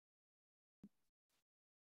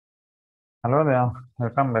Hello there,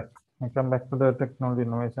 welcome back. Welcome back to the Technology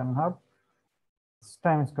Innovation Hub. This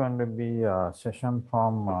time is going to be a session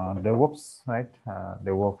from DevOps, right?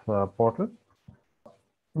 DevOps portal.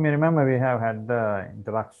 You may remember we have had the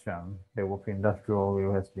introduction, DevOps industry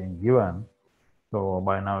overview has been given. So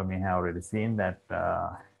by now we may have already seen that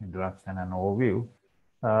introduction and overview.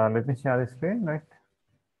 Let me share the screen, right?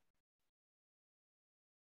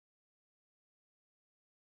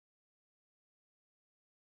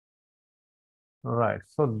 Right,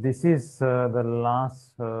 so this is the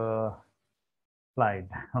last slide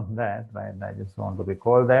on that, right? I just want to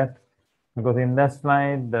recall that because in that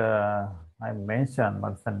slide I mentioned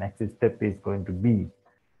what the next step is going to be.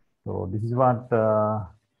 So this is what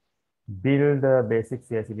build a basic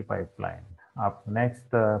CI/CD pipeline. Up next,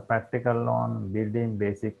 practical on building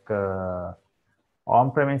basic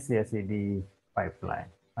on-premise CI/CD pipeline.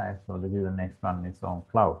 Right. So this is the next one is on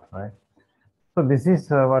cloud, right? So this is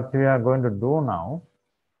what we are going to do now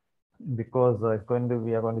because we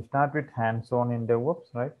are going to start with hands-on in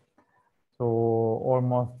DevOps, right? So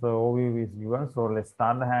almost the overview is given. So let's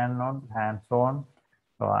start the hands-on.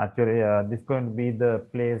 So actually, this is going to be the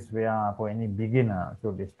place where for any beginner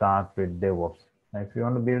should start with DevOps. Now, if you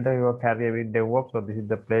want to build your career with DevOps, so this is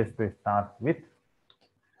the place to start with.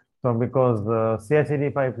 So because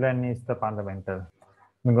CI/CD pipeline is the fundamental,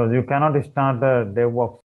 because you cannot start a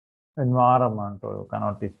DevOps environment or you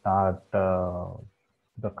cannot start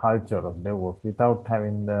the culture of DevOps without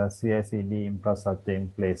having the CI/CD infrastructure in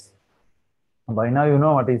place. By now, you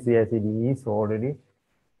know what is CI/CD is already.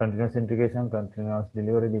 Continuous integration, continuous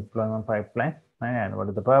delivery deployment pipeline. And what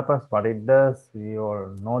is the purpose, what it does, we all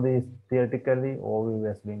know this theoretically, overview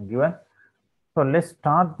has been given. So let's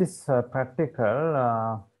start this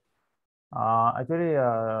practical. Actually,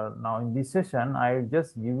 now in this session, I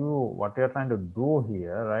just give you what we are trying to do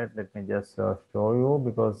here, right? Let me just show you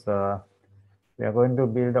because we are going to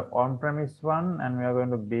build an on-premise one and we are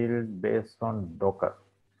going to build based on Docker.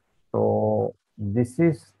 So this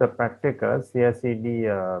is the practical CI/CD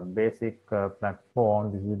basic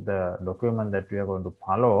platform. This is the document that we are going to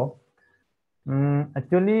follow.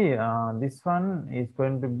 Actually, this one is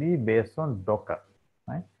going to be based on Docker,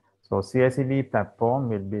 right? So CI/CD platform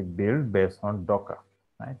will be built based on Docker,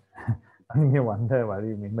 right? You may wonder what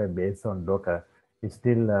you mean by based on Docker.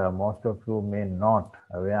 Still, most of you may not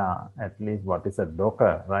aware at least what is a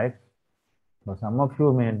Docker, right? So some of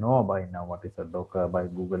you may know by now what is a Docker by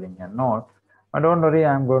Googling and not. But don't worry,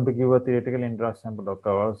 I'm going to give a theoretical introduction to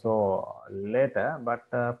Docker also later. But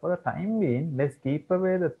for the time being, let's keep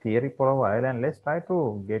away the theory for a while and let's try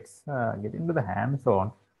to get into the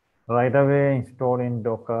hands-on right away, installing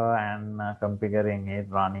Docker and configuring it,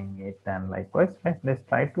 running it, and likewise, let's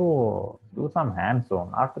try to do some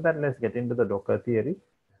hands-on. After that, let's get into the Docker theory.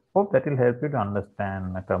 Hope that will help you to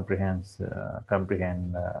understand, comprehend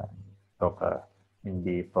Docker in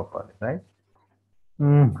the properly, right?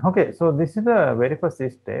 Okay, so this is the very first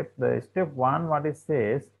step. The step one, what it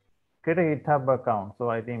says, create a GitHub account. So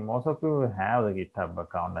I think most of you have the GitHub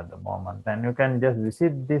account at the moment, and you can just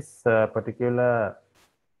visit this particular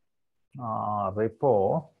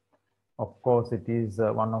repo. Of course, it is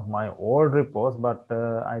one of my old repos, but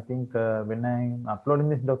I think when I'm uploading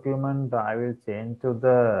this document, I will change to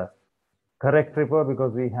the correct repo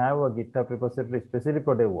because we have a GitHub repository specifically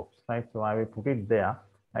for DevOps, right? So I will put it there,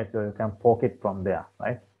 right? So you can poke it from there,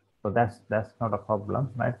 right? So that's not a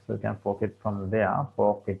problem, right? So you can poke it from there,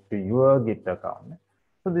 poke it to your Git account.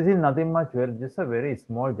 So this is nothing much, just a very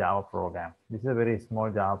small Java program. This is a very small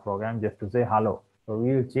Java program just to say hello. So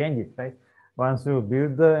we will change it, right? Once you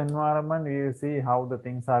build the environment, we will see how the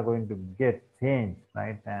things are going to get changed,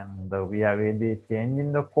 right? And we will be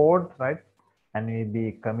changing the code, right? And we'll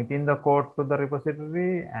be committing the code to the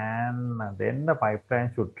repository and then the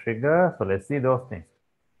pipeline should trigger. So let's see those things.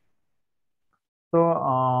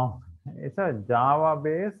 So it's a Java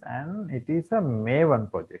base and it is a Maven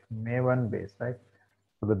project, Maven base, right?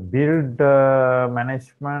 So the build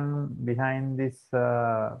management behind this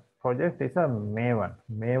project is a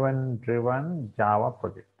Maven driven Java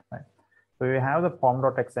project, right? So we have the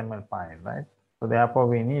pom.xml file, right? So therefore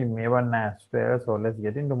we need Maven as well. So let's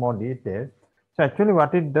get into more detail. So actually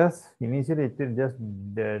what it does, initially it will just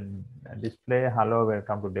display hello,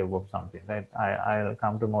 welcome to DevOps something, right? I'll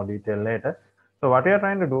come to more detail later. So what we are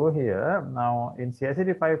trying to do here now in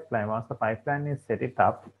CI/CD pipeline, once the pipeline is set it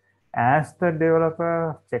up, as the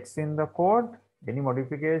developer checks in the code, any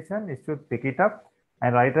modification, it should pick it up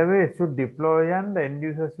and right away it should deploy and the end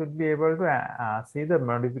user should be able to see the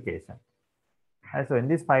modification. And so in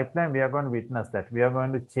this pipeline, we are going to witness that. We are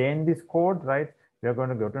going to change this code, right? we are going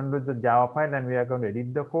to go into the Java file and we are going to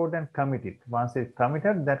edit the code and commit it. Once it's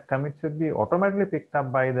committed, that commit should be automatically picked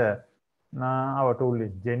up by the our tool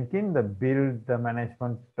is Jenkins. The build the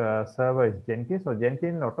management server is Jenkins. So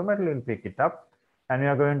Jenkins automatically will pick it up, and we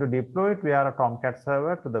are going to deploy it via a Tomcat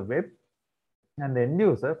server to the web. And the end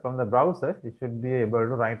user from the browser, it should be able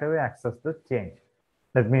to right away access the change.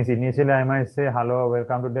 That means initially I might say, hello,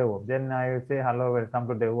 welcome to DevOps. Then I will say, hello, welcome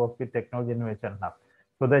to DevOps with Technology Innovation Hub.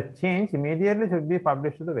 So the change immediately should be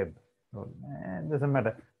published to the web. So it doesn't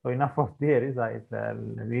matter. So enough of theories,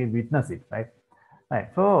 we witness it, right? Right.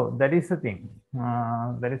 So that is the thing.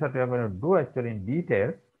 That is what we are going to do actually in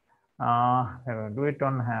detail. Do it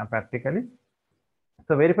on practically.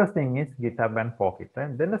 So very first thing is GitHub and fork it,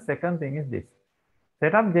 right? Then the second thing is this.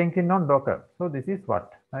 Set up Jenkins on Docker. So this is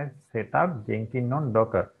what, right? Set up Jenkins on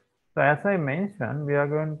Docker. So as I mentioned, we are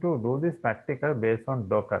going to do this practical based on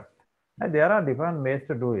Docker. And there are different ways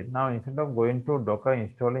to do it. Now, instead of going to Docker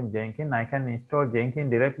installing Jenkins, I can install Jenkins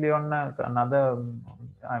directly on another,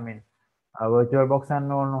 a VirtualBox and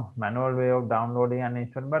no manual way of downloading and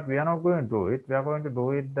installing. But we are not going to do it. We are going to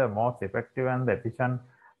do it the most effective and the efficient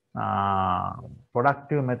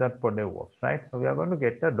productive method for DevOps, right? So we are going to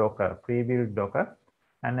get the Docker, pre-built Docker,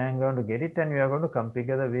 and I'm going to get it and we are going to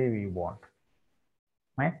configure the way we want,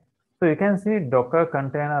 right? So you can see Docker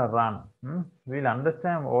container run. We'll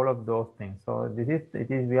understand all of those things. So this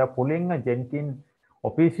is we are pulling a Jenkins,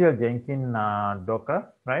 official Jenkins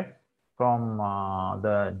Docker, right? From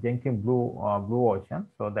the Jenkins Blue Ocean.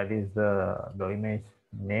 So that is the image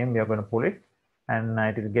name. We are going to pull it and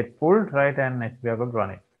it will get pulled, right? And we are going to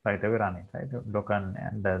run it, right away run it, right? Docker,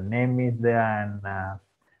 and the name is there, and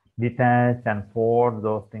detach and forward,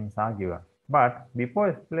 those things are given. But before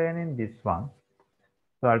explaining this one,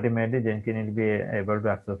 so ultimately Jenkins will be able to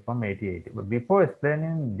access from 8080. But before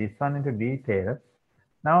explaining this one into detail,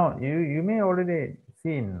 now you may already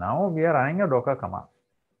see now we are running a Docker command,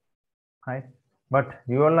 right? But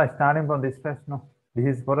you all are starting from this first, no?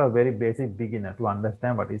 This is for a very basic beginner to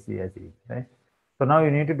understand what is CI/CD, right? So now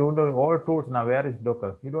you need to do the all tools. Now where is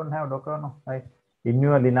Docker? You don't have Docker, no, right? In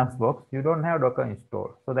your Linux box, you don't have Docker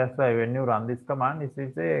installed. So that's why when you run this command, it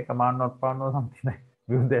is a command not found or something like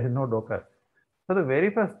because there is no Docker. So the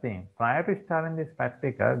very first thing, prior to starting this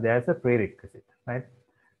practical, there is a prerequisite, right?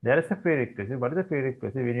 There is a prerequisite. What is the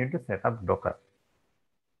prerequisite? We need to set up Docker,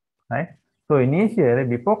 right? So initially,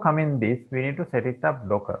 before coming this, we need to set it up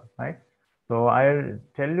Docker, right? So I'll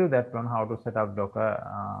tell you that one how to set up Docker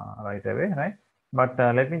right away, right? But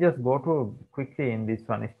let me just go to quickly in this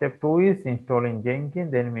one. Step 2 is installing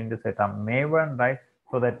Jenkins. Then we need to set up Maven, right?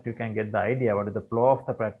 So that you can get the idea what is the flow of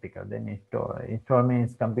the practical. Then install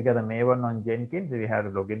means configure the Maven on Jenkins. We have to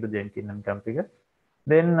log into Jenkins and configure.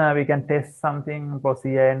 Then we can test something for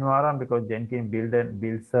CI environment because Jenkins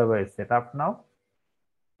build server is set up now.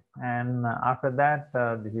 And after that,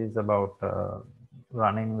 this is about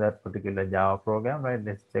running that particular Java program, right?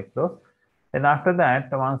 Let's check those. Then after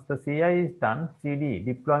that, once the CI is done, CD,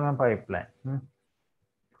 deployment pipeline.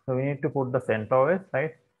 So we need to put the CentOS,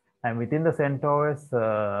 right? And within the CentOS,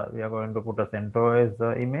 we are going to put a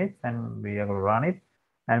CentOS image and we are going to run it.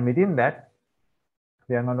 And within that,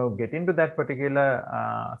 we are going to get into that particular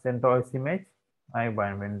CentOS image.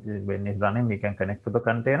 When it's running, we can connect to the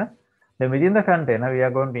container. Then within the container, we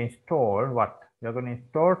are going to install what? We are going to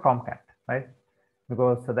install Tomcat, right?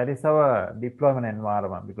 Because that is our deployment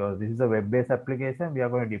environment. Because this is a web-based application, we are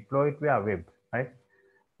going to deploy it via web, right?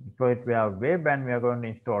 Deploy it via web, and we are going to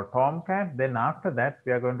install Tomcat. Then after that,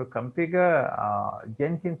 we are going to configure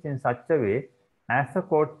Jenkins in such a way as the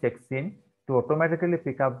code checks in to automatically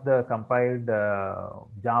pick up the compiled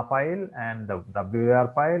jar file and the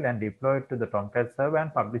WAR file and deploy it to the Tomcat server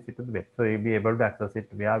and publish it to the web. So you'll be able to access it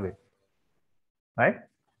via web, right?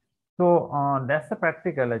 So that's the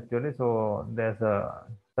practical actually. So there's a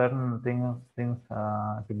certain things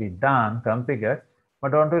to be done, configured,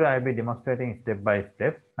 but on to I'll be demonstrating step by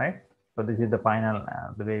step, right? So this is the final,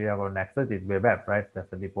 the way we are going to access it, web app, right? That's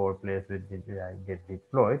the default place which get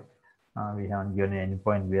deployed. We haven't given any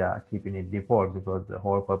point, we are keeping it default because the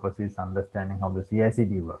whole purpose is understanding how the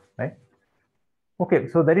CI/CD works, right? Okay,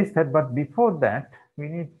 so that is that, but before that, we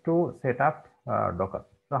need to set up Docker.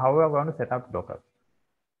 So how we are going to set up Docker?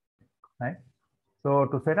 Right. So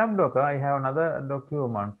to set up Docker, I have another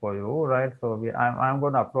document for you, right? So I'm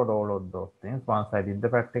going to upload all of those things. Once I did the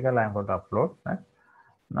practical, I'm going to upload, right?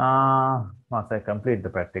 Once I complete the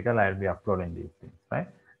practical, I'll be uploading these things, right?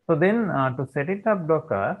 So then to set it up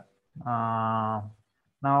Docker,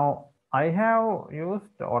 now I have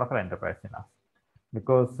used Oracle Enterprise enough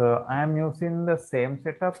because I am using the same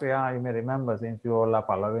setup. Yeah, you may remember since you all are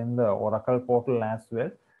following the Oracle portal as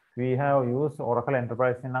well. we have used Oracle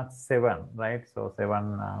Enterprise Linux 7, right? So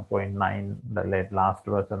 7.9, the last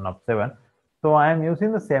version of 7. So I am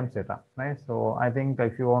using the same setup, right? So I think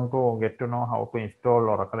if you want to get to know how to install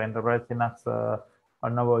Oracle Enterprise Linux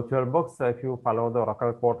on a virtual box, if you follow the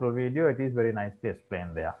Oracle portal video, it is very nicely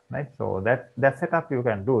explained there, right? So that setup you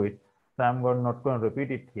can do it. So I'm not going to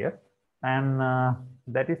repeat it here. And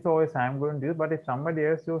that is always I'm going to use. But if somebody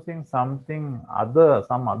else using something other,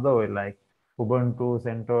 some other way like Ubuntu,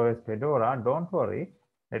 CentOS, Fedora, don't worry.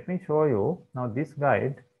 Let me show you. Now this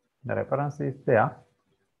guide, the reference is there.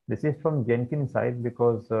 This is from Jenkins side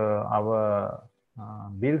because our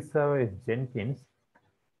build server is Jenkins,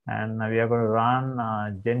 and we are going to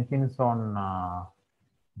run Jenkins on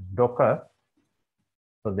Docker.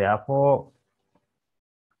 So therefore,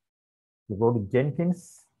 you go to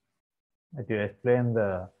Jenkins, it will explain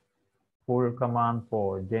the full command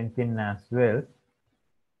for Jenkins as well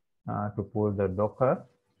to pull the Docker.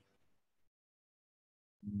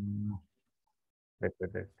 Wait.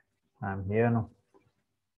 I'm here now.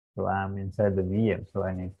 So I'm inside the VM, so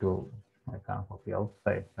I can't copy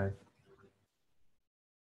outside, right?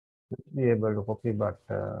 Be able to copy, but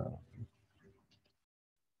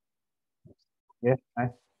yes,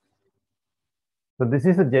 right. So this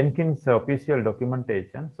is a Jenkins official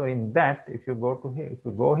documentation. So in that, if you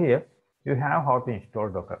go here, you have how to install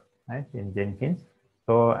Docker, right, in Jenkins.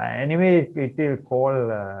 So anyway, it will call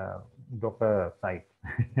Docker site,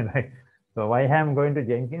 right? So why I'm going to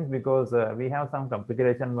Jenkins, because we have some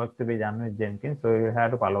configuration work to be done with Jenkins. So you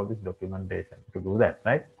have to follow this documentation to do that,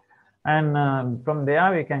 right? And from there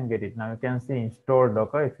we can get it. Now you can see install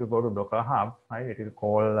Docker. If you go to Docker Hub, right, it will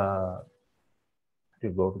call to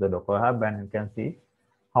go to the Docker Hub, and you can see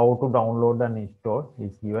how to download and install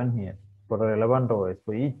is given here for the relevant OS.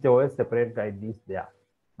 For each OS, separate guide is there,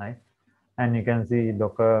 right? And you can see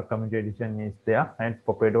Docker Community Edition is there, right?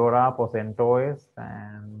 For Fedora, for CentOS,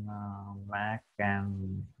 and Mac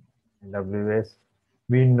and AWS,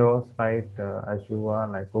 Windows, right? Azure,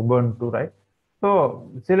 like Ubuntu, right? So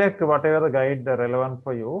select whatever the guide relevant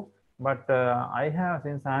for you. But I have,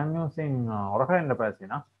 since I'm using Oracle Enterprise,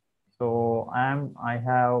 so I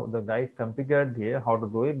have the guide configured here how to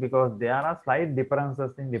do it, because there are slight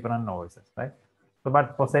differences in different OSs, right? So,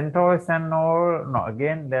 but for CentOS and all, no,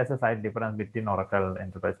 again, there's a slight difference between Oracle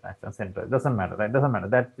Enterprise and CentOS. Doesn't matter, right? Doesn't matter.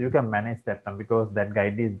 That you can manage that one, because that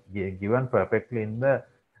guide is given perfectly in the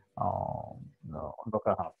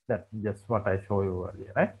Docker Hub. That's just what I showed you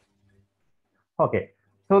earlier, right? Okay.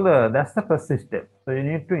 So that's the first step. So you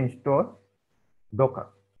need to install Docker,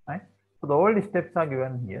 right? So the all steps are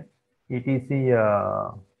given here.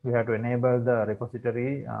 etc, we have to enable the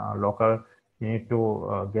repository local. You need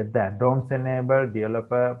to get the add-ons enabled,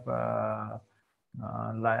 developer.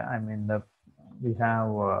 We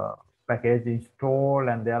have package install,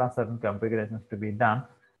 and there are certain configurations to be done.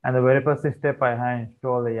 And the very first step, I have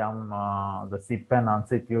installed the the zip and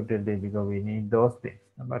unzip utility, because we need those things.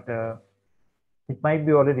 But it might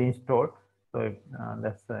be already installed. So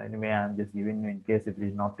that's anyway, I'm just giving you in case it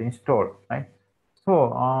is not installed, right?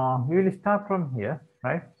 So we will start from here,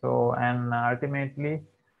 right? So, and ultimately,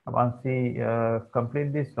 once we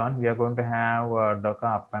complete this one, we are going to have Docker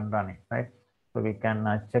up and running, right? So we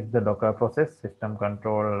can check the Docker process, system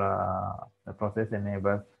control, the process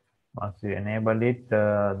enable. Once you enable it,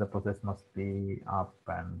 the process must be up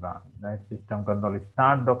and running, right? System control is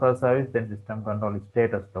start Docker service, then system control is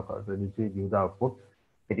status Docker. So this will give the output.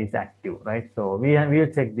 It is active, right? So we will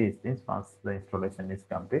check these things once the installation is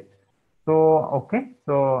complete. So, okay.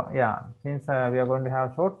 So yeah, since we are going to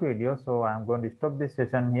have short video, so I'm going to stop this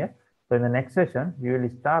session here. So in the next session, we will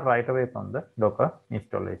start right away from the Docker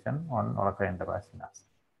installation on Oracle Enterprise Linux.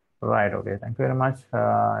 Right. Okay. Thank you very much.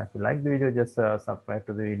 If you like the video, just subscribe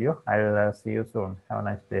to the video. I'll see you soon. Have a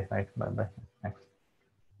nice day. Right. Bye bye.